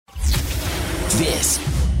This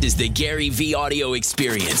is the Gary V audio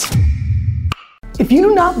experience. If you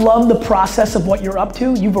do not love the process of what you're up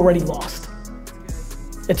to, you've already lost.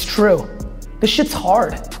 It's true. This shit's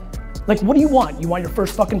hard. Like, what do you want? You want your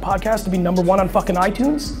first fucking podcast to be #1 on fucking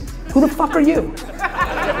iTunes? Who the fuck are you?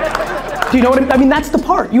 Do you know what I mean? I mean, that's the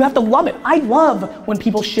part. You have to love it. I love when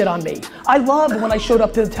people shit on me. I love when I showed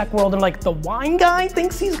up to the tech world and like, the wine guy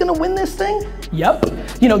thinks he's gonna win this thing? Yep.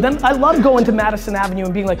 You know, then I love going to Madison Avenue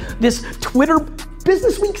and being like, this Twitter,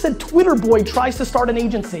 Business Week said Twitter boy tries to start an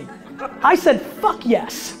agency. I said, fuck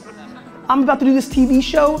yes. I'm about to do this TV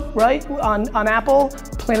show, right, on Apple,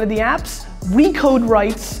 Planet of the Apps. Recode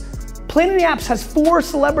writes, Planet of the Apps has 4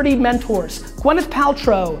 celebrity mentors, Gwyneth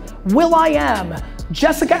Paltrow, will.i.am,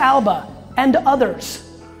 Jessica Alba, and others.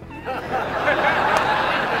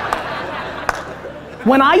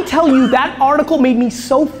 When I tell you that article made me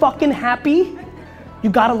so fucking happy, you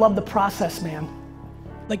gotta love the process, man.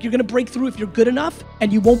 Like, you're gonna break through if you're good enough,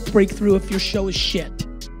 and you won't break through if your show is shit.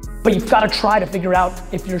 But you've gotta try to figure out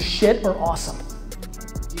if you're shit or awesome.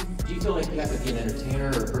 Do you feel like you have to be an entertainer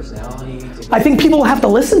or a personality? I think people have to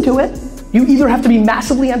listen to it. You either have to be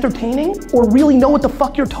massively entertaining or really know what the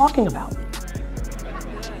fuck you're talking about.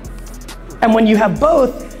 And when you have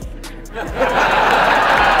both,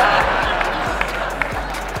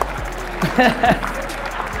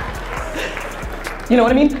 you know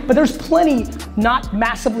what I mean? But there's plenty not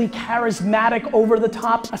massively charismatic,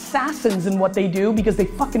 over-the-top assassins in what they do because they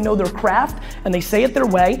fucking know their craft and they say it their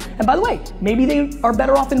way. And by the way, maybe they are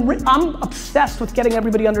better off in I'm obsessed with getting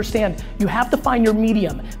everybody to understand. You have to find your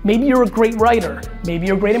medium. Maybe you're a great writer. Maybe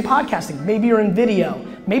you're great in podcasting. Maybe you're in video.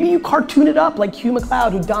 Maybe you cartoon it up like Hugh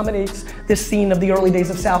McLeod, who dominates this scene of the early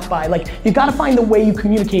days of South by. Like, you gotta find the way you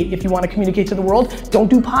communicate if you wanna communicate to the world. Don't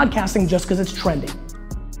do podcasting just because it's trending.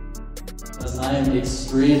 I am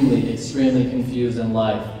extremely, extremely confused in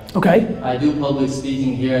life. Okay. I do public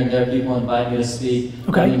speaking here and there. People invite me to speak.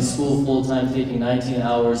 Okay. I'm in school full-time, taking 19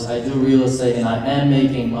 hours. I do real estate and I am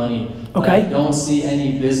making money. Okay. But I don't see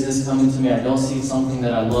any business coming to me. I don't see something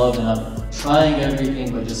that I love, and I'm trying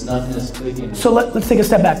everything, but just nothing is clicking. So let's take a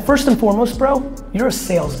step back. First and foremost, bro, you're a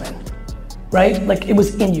salesman, right? Like, it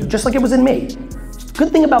was in you, just like it was in me.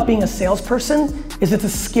 Good thing about being a salesperson is it's a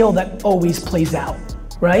skill that always plays out,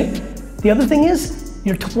 right? The other thing is,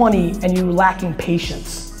 you're 20 and you're lacking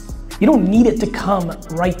patience. You don't need it to come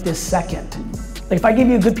right this second. Like, if I give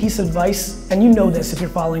you a good piece of advice, and you know this if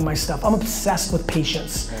you're following my stuff, I'm obsessed with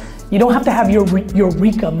patience. You don't have to have your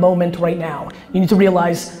eureka moment right now. You need to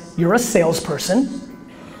realize you're a salesperson,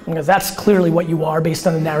 because that's clearly what you are based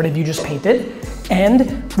on the narrative you just painted.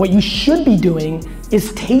 And what you should be doing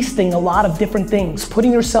is tasting a lot of different things,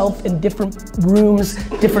 putting yourself in different rooms,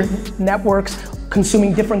 different networks,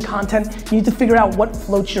 consuming different content. You need to figure out what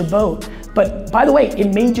floats your boat. But by the way,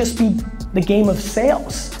 it may just be the game of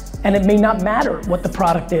sales, and it may not matter what the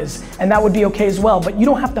product is, and that would be okay as well. But you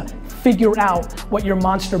don't have to figure out what your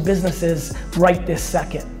monster business is right this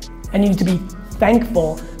second. And you need to be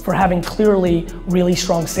thankful for having clearly really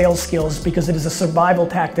strong sales skills, because it is a survival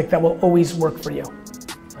tactic that will always work for you.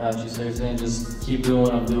 So you're saying just keep doing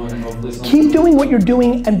what I'm doing and hopefully something. Keep doing what you're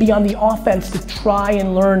doing and be on the offense to try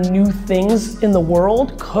and learn new things in the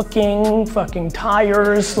world. Cooking, fucking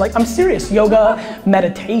tires, like, I'm serious. Yoga,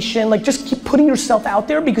 meditation, like, just keep putting yourself out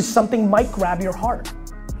there because something might grab your heart.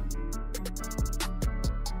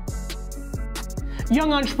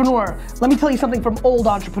 Young entrepreneur, let me tell you something from old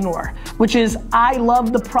entrepreneur, which is I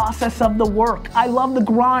love the process of the work. I love the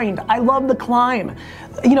grind. I love the climb.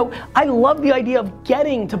 You know, I love the idea of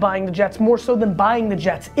getting to buying the jets more so than buying the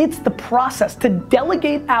jets. It's the process. To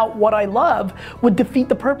delegate out what I love would defeat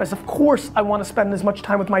the purpose. Of course, I want to spend as much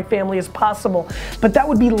time with my family as possible, but that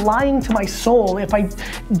would be lying to my soul if I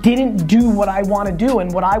didn't do what I want to do.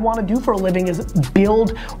 And what I want to do for a living is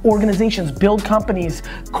build organizations, build companies,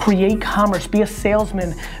 create commerce, be a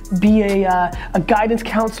salesman, be a guidance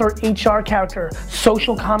counselor, HR character,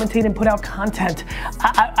 social commentate and put out content.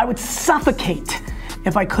 I would suffocate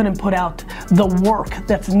if I couldn't put out the work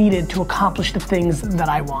that's needed to accomplish the things that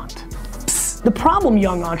I want. The problem,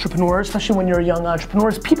 young entrepreneur, especially when you're a young entrepreneur,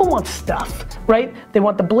 is people want stuff, right? They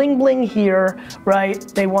want the bling bling here, right?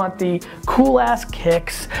 They want the cool ass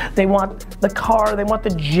kicks. They want the car, they want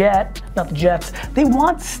the jet, not the jets. They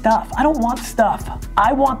want stuff. I don't want stuff.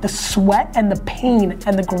 I want the sweat and the pain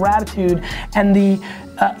and the gratitude and the,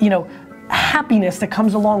 happiness that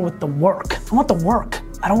comes along with the work. I want the work.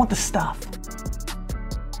 I don't want the stuff.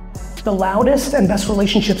 The loudest and best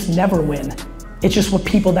relationships never win. It's just what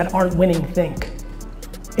people that aren't winning think.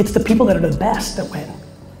 It's the people that are the best that win.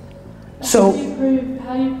 So,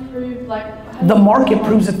 how do you prove the market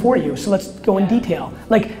proves it for you. So let's go in detail.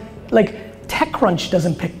 Like TechCrunch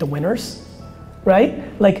doesn't pick the winners, right?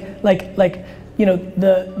 You know,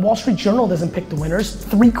 the Wall Street Journal doesn't pick the winners.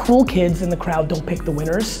 3 cool kids in the crowd don't pick the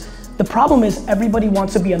winners. The problem is everybody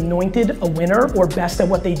wants to be anointed a winner or best at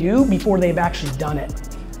what they do before they've actually done it.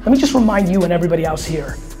 Let me just remind you and everybody else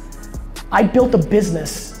here. I built a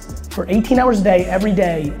business for 18 hours a day, every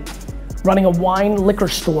day, running a wine liquor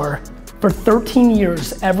store for 13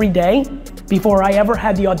 years every day before I ever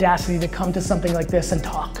had the audacity to come to something like this and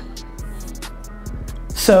talk.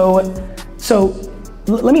 So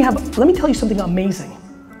let me tell you something amazing.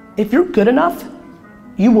 If you're good enough,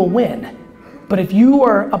 you will win. But if you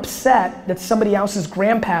are upset that somebody else's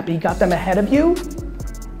grandpappy got them ahead of you,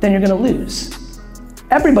 then you're gonna lose.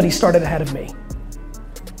 Everybody started ahead of me.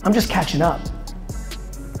 I'm just catching up.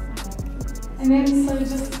 And then, so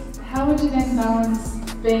just how would you then balance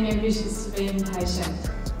being ambitious to being patient?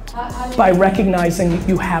 By recognizing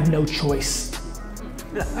you have no choice.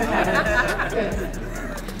 Okay.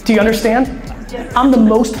 Do you understand? Yes. I'm the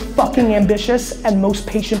most fucking ambitious and most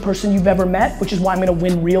patient person you've ever met, which is why I'm gonna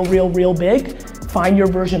win real big. Find your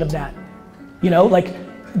version of that. You know, like,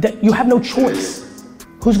 that you have no choice.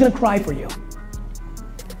 Who's gonna cry for you?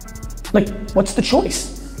 Like, what's the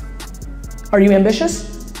choice? Are you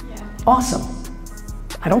ambitious? Yeah. Awesome.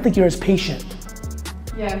 I don't think you're as patient.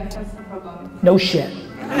 Yeah, that's the problem. No shit.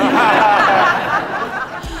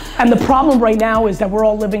 And the problem right now is that we're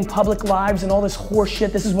all living public lives and all this horse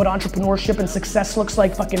shit. This is what entrepreneurship and success looks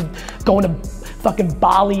like, fucking going to fucking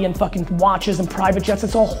Bali and fucking watches and private jets.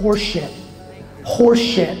 It's all horse shit. Horse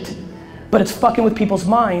shit. But it's fucking with people's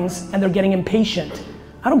minds and they're getting impatient.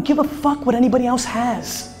 I don't give a fuck what anybody else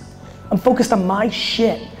has. I'm focused on my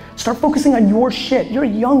shit. Start focusing on your shit. You're a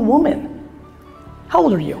young woman. How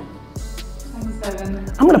old are you?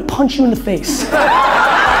 27. I'm gonna punch you in the face.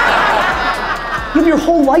 You have your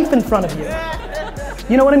whole life in front of you.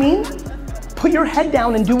 You know what I mean? Put your head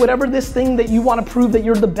down and do whatever this thing that you want to prove that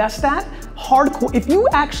you're the best at. Hardcore. If you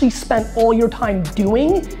actually spent all your time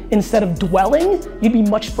doing instead of dwelling, you'd be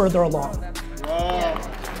much further along.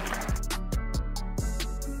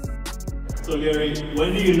 So Gary,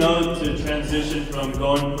 when do you know to transition from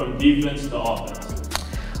going from defense to offense?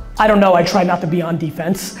 I don't know, I try not to be on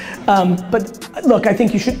defense. But look, I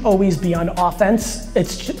think you should always be on offense.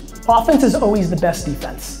 Offense is always the best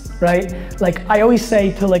defense, right? Like I always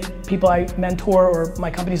say to like people I mentor or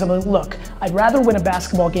my companies, I'm like, look, I'd rather win a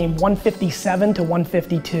basketball game 157 to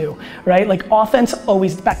 152, right? Like offense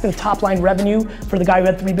always, back to the top line revenue for the guy who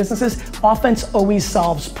had 3 businesses, offense always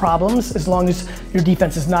solves problems as long as your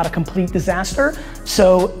defense is not a complete disaster.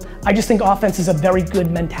 So I just think offense is a very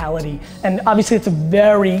good mentality. And obviously it's a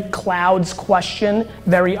very clouds question,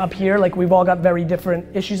 very up here. Like we've all got very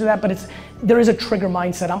different issues of that, but there is a trigger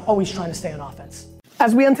mindset. I'm always trying to stay on offense.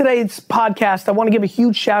 As we end today's podcast, I want to give a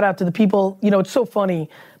huge shout out to the people, you know, it's so funny,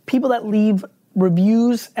 people that leave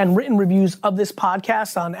reviews and written reviews of this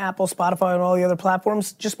podcast on Apple, Spotify, and all the other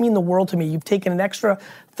platforms just mean the world to me. You've taken an extra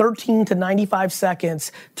 13 to 95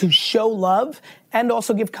 seconds to show love and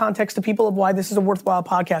also give context to people of why this is a worthwhile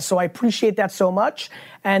podcast. So I appreciate that so much.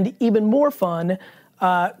 And even more fun,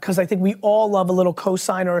 because I think we all love a little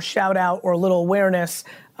cosign or a shout out or a little awareness.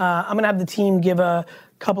 I'm gonna have the team give a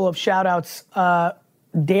couple of shout outs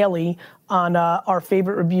daily on our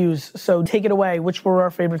favorite reviews. So take it away. Which were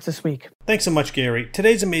our favorites this week? Thanks so much, Gary.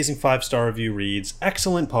 Today's amazing 5-star review reads,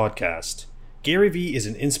 "Excellent podcast. Gary Vee is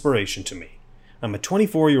an inspiration to me. I'm a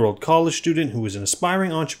 24-year-old college student who is an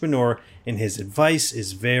aspiring entrepreneur, and his advice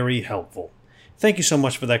is very helpful. Thank you so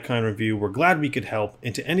much for that kind review. We're glad we could help.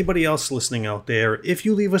 And to anybody else listening out there, if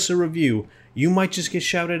you leave us a review, you might just get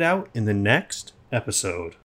shouted out in the next episode."